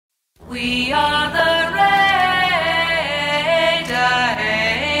We are the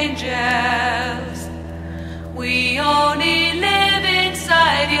angels. We only live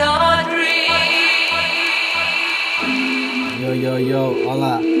inside your dreams. Yo,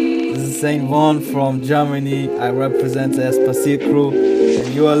 hola. This is Saint Von from Germany. I represent the éspassiert crew,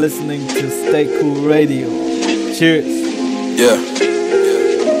 and you are listening to Stay Cool Radio. Cheers. Yeah.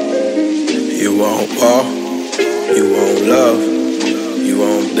 You want war, you want love, you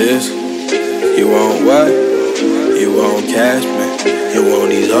want this, you want what? You want cash, man, you want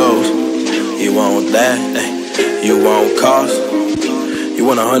these hoes, you want that, you want cost. You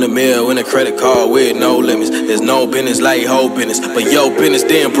want 100 mil in a credit card with no limits. There's no business like whole business, but your business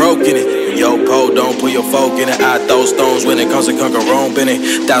then broke in it. When your pole don't put your folk in it, I throw stones when it comes to conquer Rome in it.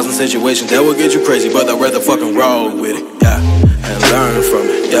 1,000 situations that will get you crazy, but I'd rather fucking roll with it, yeah, and learn from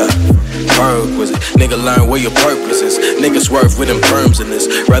it, yeah. Perquisite, nigga learn where your purpose is. Nigga swerve with them perms in this.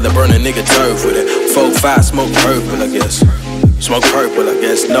 Rather burn a nigga turf with it. 4-5 smoke purple, I guess. Smoke purple, I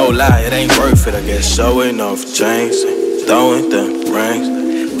guess. No lie, it ain't worth it, I guess. Showing off chains, throwing them rings.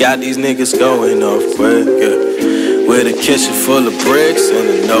 Got these niggas going off quick, yeah. With a kitchen full of bricks and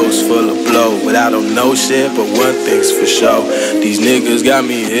a nose full of blow. But I don't know shit, but one thing's for sure. These niggas got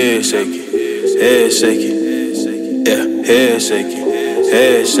me head shaking, yeah, head shaking.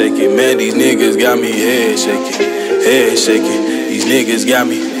 Head shaking, man, these niggas got me head shaking, these niggas got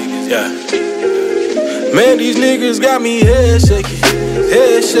me, yeah. Man, these niggas got me head shaking,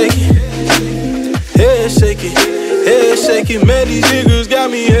 man, these niggas got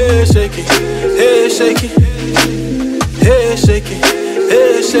me head shaking.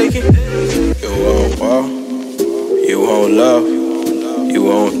 You want war, you want love, you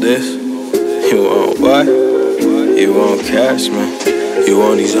want this, you want what? You want cash, man. You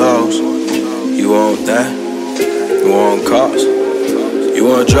want these hoes, you want that, you want cars. You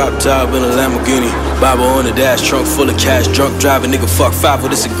want a drop top in a Lamborghini, Bible on the dash, trunk full of cash, drunk driving, nigga fuck 5,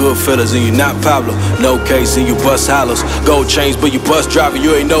 but it's a good fellas and you not Pablo. No case and you bust hollows, gold chains but you bust driving,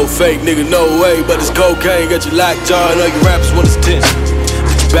 you ain't no fake, nigga, no way, but it's cocaine, got you locked jaw, and all you rappers want is attention.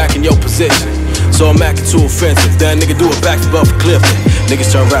 Put you back in your position, so I'm acting too offensive, that nigga do a backflip off a cliff.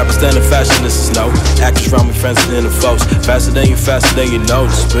 Niggas turn rappers down to fashion, this is no. Actors around me faster than the folks. Faster than you know.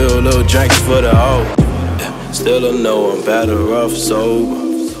 Just spill a little drinks for the hoe. Yeah, still I know I'm better off sober.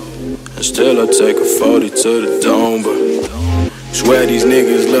 And still I take a 40 to the dome, but swear these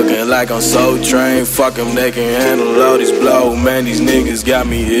niggas looking like I'm so trained. Fuck them, they can handle all these blows. Man, these niggas got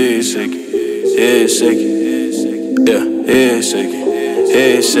me head shaking. Yeah, head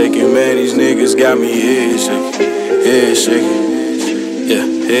shaking, man, these niggas got me head shaking. Yeah,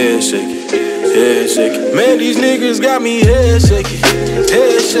 head shaking, man, these niggas got me head shaking,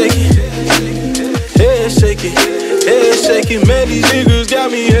 man, these niggas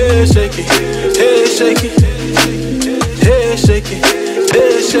got me head shaking,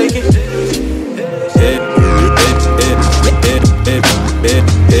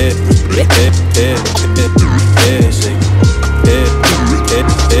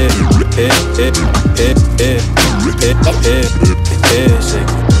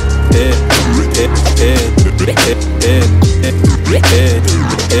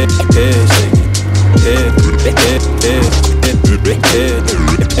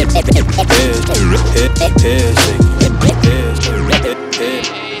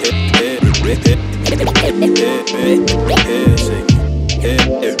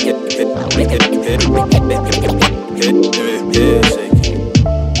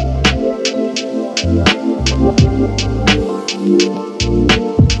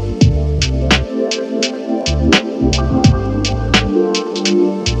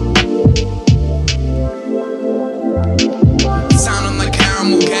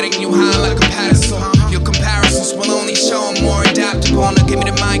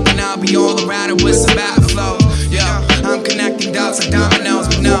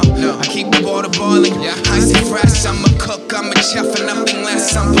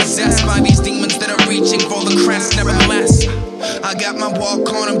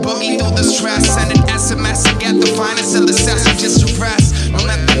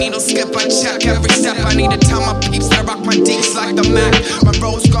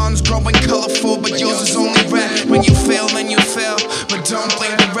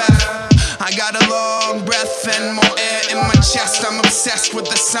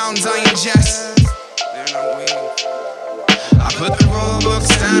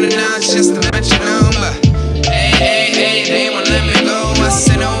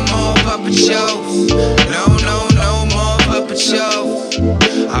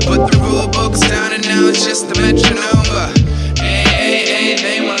 put the rule books down and now it's just a metronome. Hey,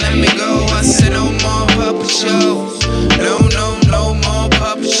 they won't let me go.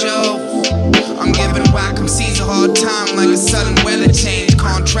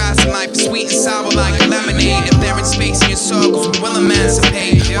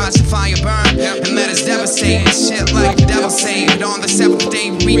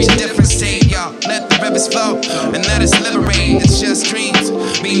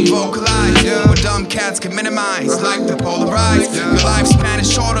 can minimize, like the polarized. Your lifespan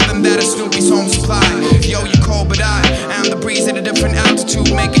is shorter than that of Snoopy's home supply. Yo, you cold, but I am the breeze at a different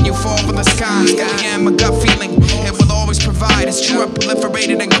altitude, making you fall from the skies. I am a gut feeling, it will always provide. It's true, I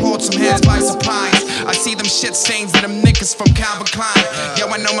proliferated and caught some hands by surprise. I see them shit stains of them niggas from Calvin Klein. Yo,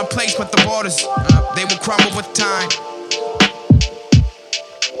 I know my place with the borders, they will crumble with time.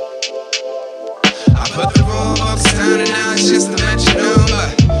 I put the rule books down and now it's just a metronome.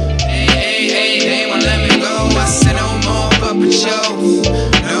 But hey, they won't let me go. I said no more puppet shows.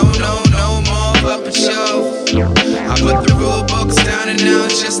 No more puppet shows. I put the rule books down and now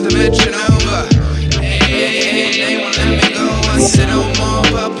it's just a metronome. But hey, they won't let me go. I said no more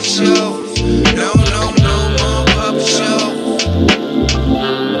puppet shows. No more puppet shows.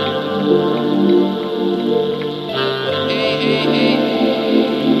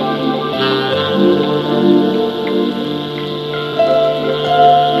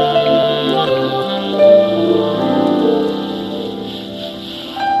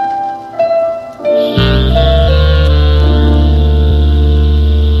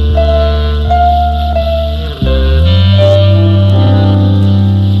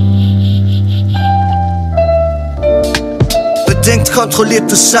 Bedenkt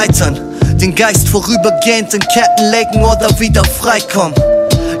kontrolliertes Scheitern, den Geist vorübergehend in Ketten legen oder wieder freikommen.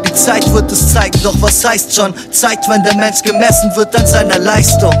 Die Zeit wird es zeigen, doch was heißt schon Zeit, wenn der Mensch gemessen wird an seiner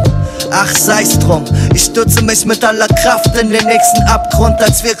Leistung? Ach, sei's drum, ich stürze mich mit aller Kraft in den nächsten Abgrund,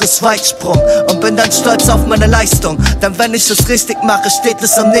 als wäre es Weitsprung und bin dann stolz auf meine Leistung, denn wenn ich es richtig mache, steht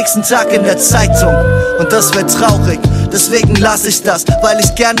es am nächsten Tag in der Zeitung und das wär traurig, deswegen lass ich das, weil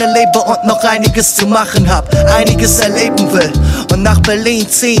ich gerne lebe und noch einiges zu machen hab, einiges erleben will und nach Berlin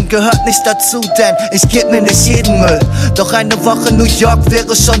ziehen gehört nicht dazu, denn ich geb mir nicht jeden Müll, doch eine Woche New York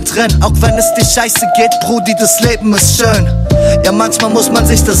wäre schon drin, auch wenn es dir scheiße geht, Brudi, das Leben ist schön. Ja, manchmal muss man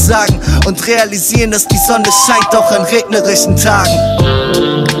sich das sagen und realisieren, dass die Sonne scheint auch an regnerischen Tagen.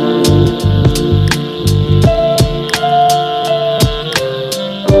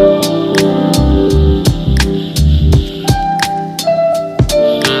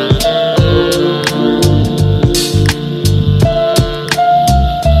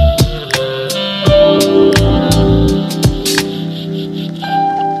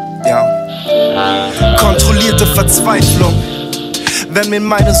 Kontrollierte Verzweiflung. Wenn mir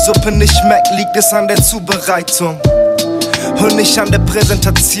meine Suppe nicht schmeckt, liegt es an der Zubereitung und nicht an der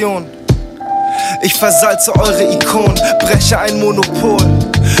Präsentation. Ich versalze eure Ikonen, breche ein Monopol,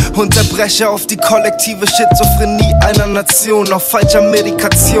 unterbreche auf die kollektive Schizophrenie einer Nation auf falscher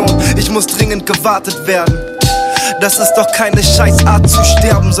Medikation. Ich muss dringend gewartet werden. Das ist doch keine Scheißart zu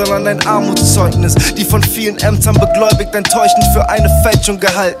sterben, sondern ein Armutszeugnis, die von vielen Ämtern begläubigt enttäuschend für eine Fälschung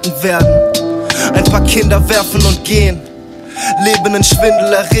gehalten werden. Ein paar Kinder werfen und gehen, leben in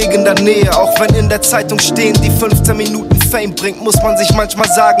schwindelerregender Nähe. Auch wenn in der Zeitung stehen, die 15 Minuten Fame bringt, muss man sich manchmal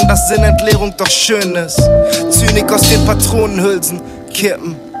sagen, dass Sinnentleerung doch schön ist. Zynik aus den Patronenhülsen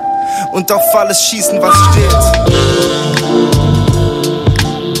kippen und auf alles schießen, was steht.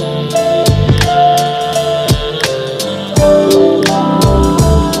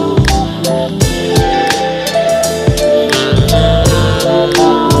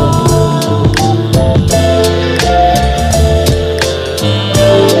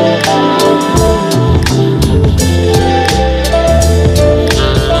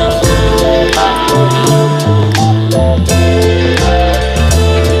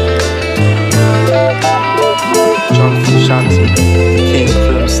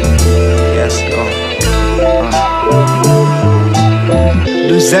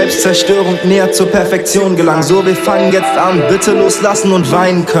 Selbstzerstörung näher zur Perfektion gelangen. So, wir fangen jetzt an, bitte loslassen und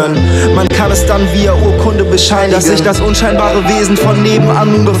weinen können. Man kann es dann via Urkunde bescheinigen, dass ich das unscheinbare Wesen von nebenan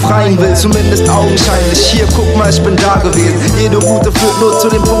nun befreien will. Zumindest augenscheinlich. Hier, guck mal, ich bin da gewesen. Jede Route führt nur zu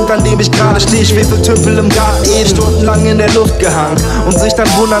dem Punkt, an dem ich gerade stehe. Schwefeltümpel im Garten Eden, stundenlang in der Luft gehangen und sich dann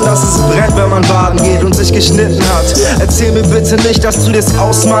wundern, dass es brennt, wenn man baden geht und sich geschnitten hat. Erzähl mir bitte nicht, dass du das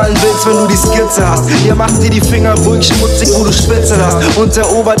ausmalen willst, wenn du die Skizze hast. Ihr macht dir die Finger ruhig schmutzig, wo du Spitze hast und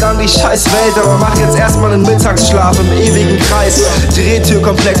erobert dann die scheiß Welt, aber mach jetzt erstmal einen Mittagsschlaf im ewigen Kreis.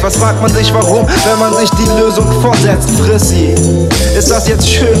 Drehtürkomplex, was fragt man sich warum, wenn man sich die Lösung vorsetzt? Friss sie. Ist das jetzt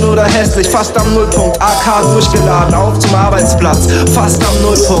schön oder hässlich? Fast am Nullpunkt, AK durchgeladen, auf zum Arbeitsplatz, fast am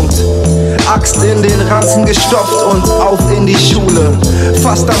Nullpunkt. Axt in den Ranzen gestopft und auf in die Schule.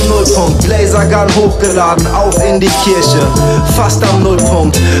 Fast am Nullpunkt, Lasergun hochgeladen, auf in die Kirche. Fast am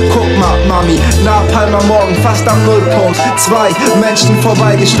Nullpunkt, guck mal Mami, Napalm am Morgen, fast am Nullpunkt. 2 Menschen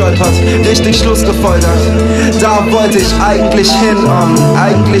vorbeigestolpert, richtig schlussgefolgert. Da wollte ich eigentlich hin,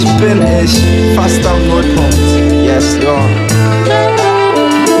 eigentlich bin ich fast am Nullpunkt. Yes, Lord.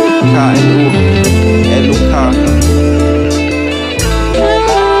 KNU.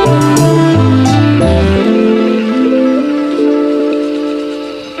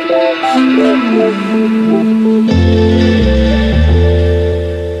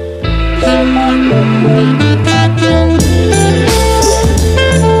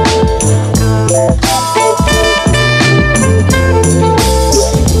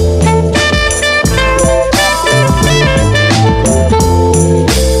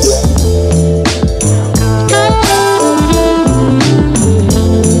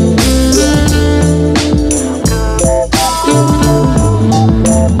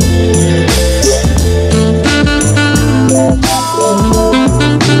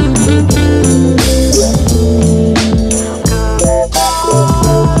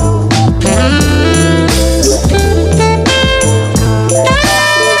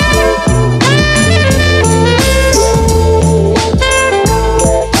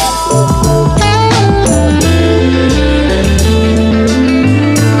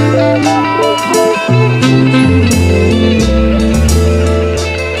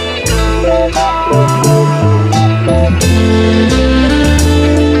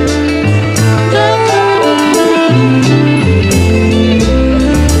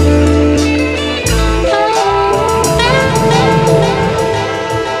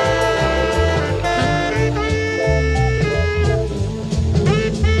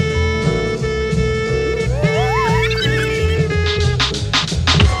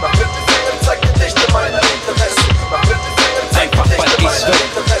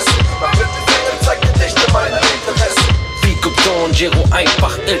 Jero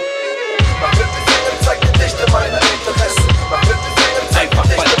einfach ill. Mach mit den Fingern, zeig die Dichte meiner Interessen. Mach mit den Fingern, zeig die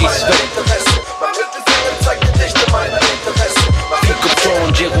Dichte meiner Interessen. Mach mit den Fingern, zeig die Dichte meiner Interessen. Fico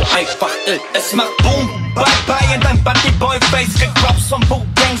Jero einfach ill. Es macht Boom, bye-bye in dein Buddy-Boy-Face. Krieg Props vom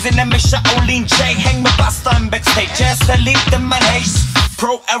Boot-Gang, sie nennen mich Shaolin J. Häng mit Buster im Backstage, er ist verliebt in mein Haze.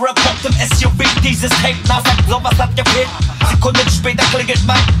 Pro-Error, Punkt im SUV, dieses Tape, na sagt, sowas hat gefehlt. Sekunden später klingelt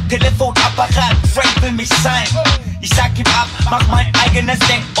mein Telefonapparat, Frank will mich sein. Ich sag ihm ab, mach mein eigenes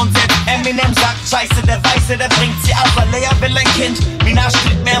Ding. Und selbst Eminem sagt, scheiße, der Weiße, der bringt sie ab. Weil Lea will ein Kind, Minaj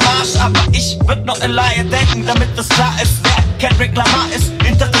steht mir am Arsch. Aber ich würd noch in Laie denken, damit es klar ist, wer Kendrick Lamar ist,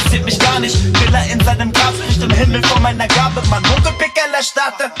 interessiert mich gar nicht. Will er in seinem Grab, spricht im Himmel von meiner Gabe. Man, Huckepicker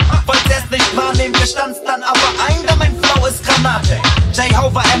starte, wollte es nicht wahrnehmen, wir stand's dann aber ein, da mein Flow ist Granate. J.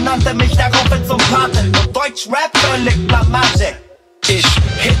 Hover ernannte mich daraufhin zum Pate. Und Deutsch-Rap, völlig Blamage. Ich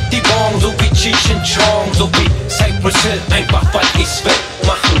hit die Bon, so wie Cheech and Chong, so wie Cypress Hill, einfach weil ich's will.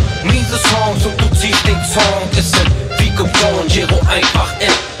 Machen miese Songs und du ziehst den Song. Es sind Fico und Jero einfach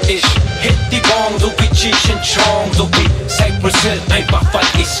ill. Ich hit die Bon, so wie Cheech and Chong, so wie Cypress Hill, einfach weil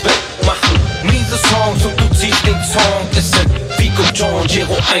ich's will. Machen miese Songs und du ziehst den Song. Es sind Fico und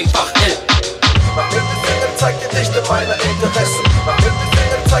Jero einfach ill. Mach mit den Fingern, zeig die Dichte meiner Interessen. Mach mit den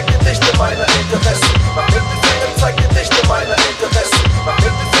Fingern, zeig die Dichte meiner Interessen. Mach mit den Fingern, zeig die Dichte meiner Interessen. Mach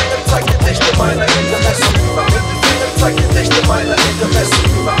mit den Fingern, zeig die Dichte meiner Interessen. Mach mit den Fingern, zeig die Dichte meiner Interessen.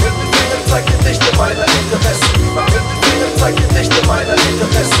 Mach mit den Fingern, zeig die Dichte meiner Interessen. Mach mit den Fingern, zeig die Dichte meiner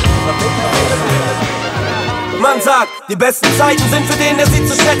Interessen. Mach mit den Fingern. Man sagt, die besten Zeiten sind für den, der sie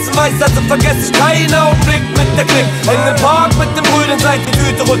zu schätzen weiß, also vergesse ich keinen Augenblick mit der Klick. Häng im Park mit dem Grünen, seit die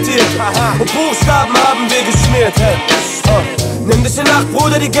Tüte rotiert. Und Buchstaben haben wir geschmiert, hey. Nimm dich in Acht,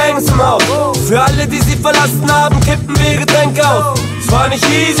 Bruder, die Gang ist im Haus. Für alle, die sie verlassen haben, kippen wir Getränke aus. Es war nicht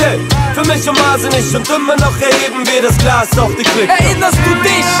easy, für mich und Mase nicht. Und immer noch erheben wir das Glas auf die Klick. Erinnerst du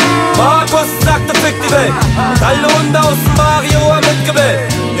dich? Markus sagte, fick die Welt. Und alle Hunde aus dem Mario haben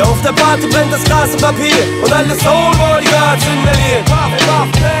mitgewählt. Ja, auf der Party brennt das Gras und Papier. Und alle Soul-Bodyguards in Berlin.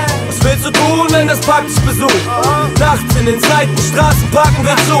 Was willst du tun, wenn das Pack dich besucht? Nachts in den Seitenstraßen parken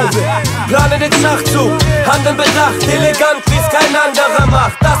wir zu. Plane den Schachzug, Hand in Bedacht. Elegant, wie's kein anderer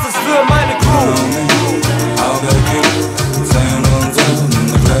macht. Das ist für meine Crew.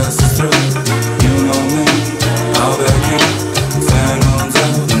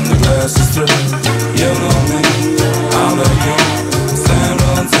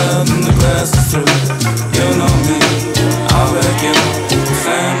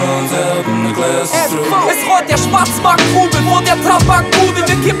 Es rollt der Schwarzmarktrubel vor der Tabakbude.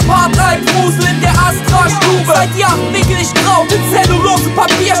 Wir kippen hart ein, Fusel in der Astra-Stube. Seit Jahren wickel ich Kraut in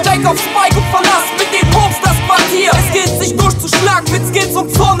Zellulosepapier. Steig aufs Bike und verlass mit den Homes das Quartier. Es gilt sich durchzuschlagen mit Skills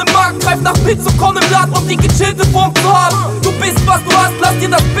und Zorn im Magen. Greif nach Pilz und Korn im Blatt, um die gechillte Form zu haben. Du bist, was du hast, lass dir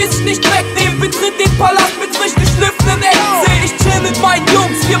das Biss nicht wegnehmen. Betritt den Palast mit frisch geschliffenen Ecken. Ich chill mit meinen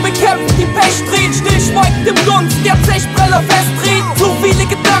Jungs, wir bekämpfen die Pechsträhnen. Stillschweigend im Dunst, der Zechbreller festdreht. Zu viele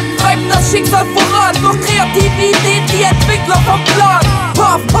Gedanken treiben das Schicksal voran. Doch kreative Ideen, die Entwickler vom Plan.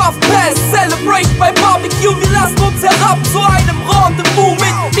 Puff, Puff, Pass, Celebration bei Barbecue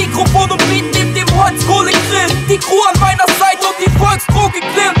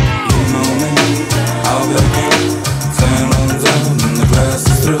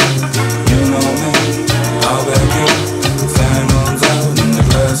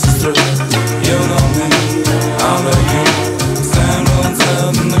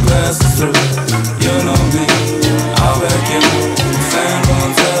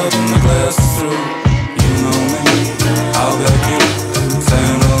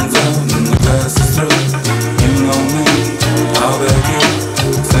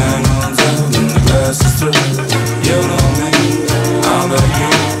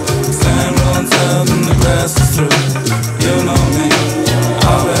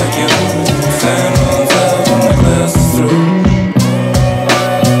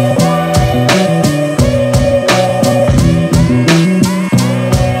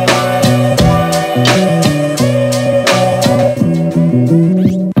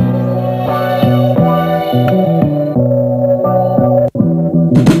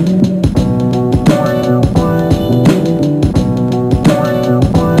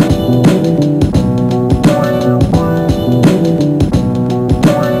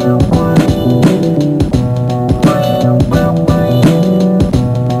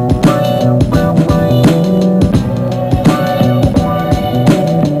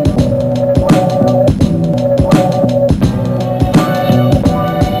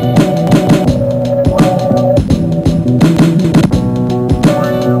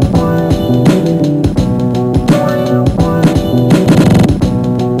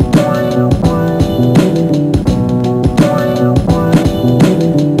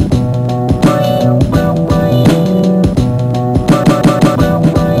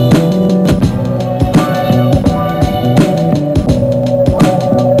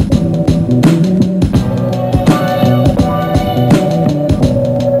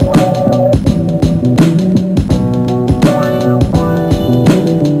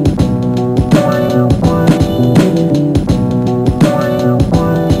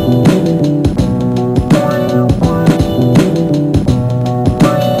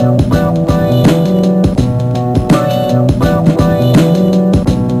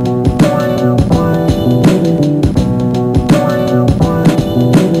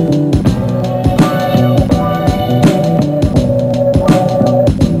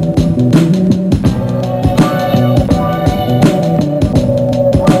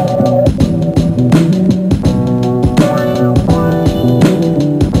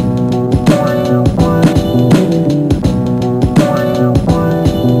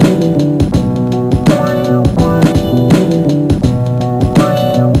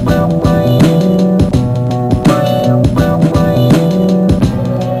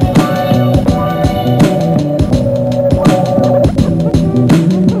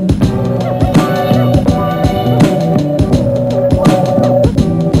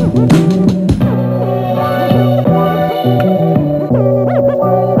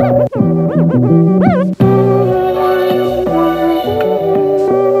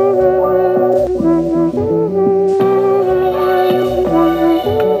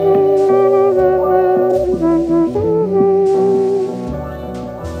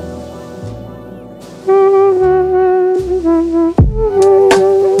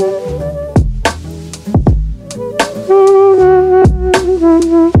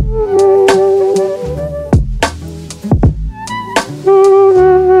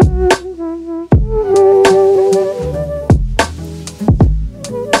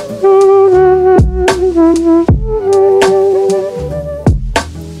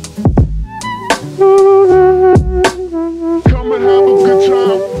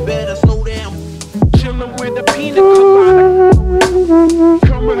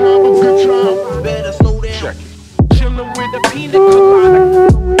and have a good time. Better slow down. Check it. Chillin' with the pina colada.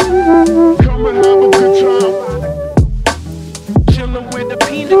 Come and have a good time. Chillin' with the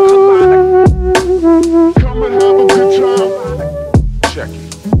pina colada. Come and have a good time. Check it.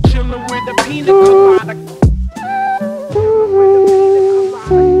 Chillin' with the pina colada.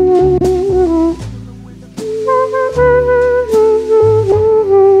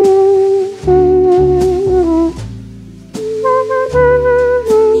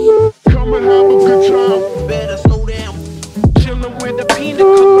 Come and have a good time. Better slow down. Chillin' with the pina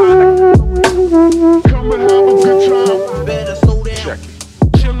colada. Come and have a good time. Better slow down. Check it.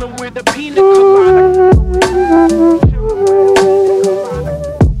 Chillin' with the pina colada.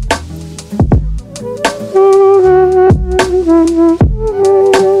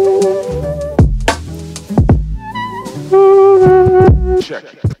 Check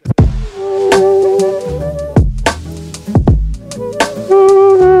it.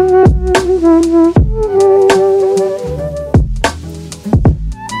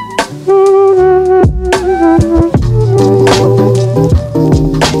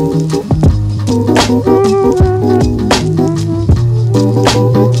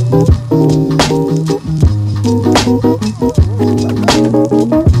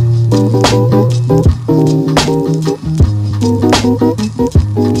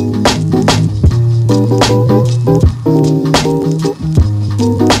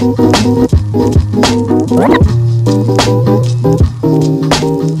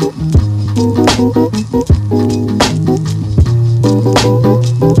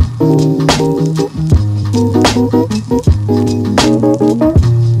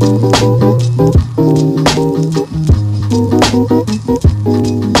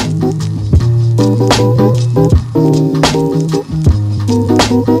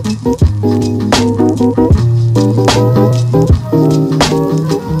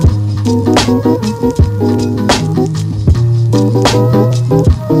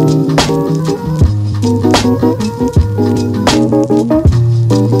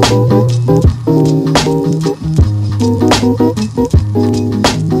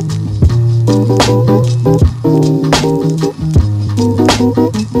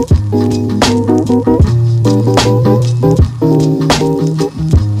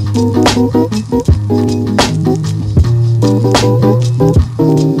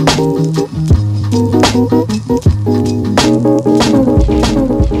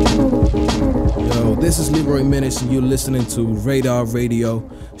 This is Leroy Menace and you're listening to Radar Radio.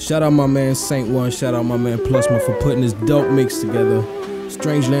 Shout out my man Saint One, shout out my man Plusma for putting this dope mix together.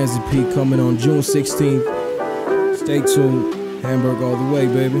 Strange Lands EP coming on June 16th. Stay tuned. Hamburg all the way,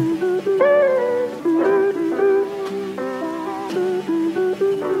 baby.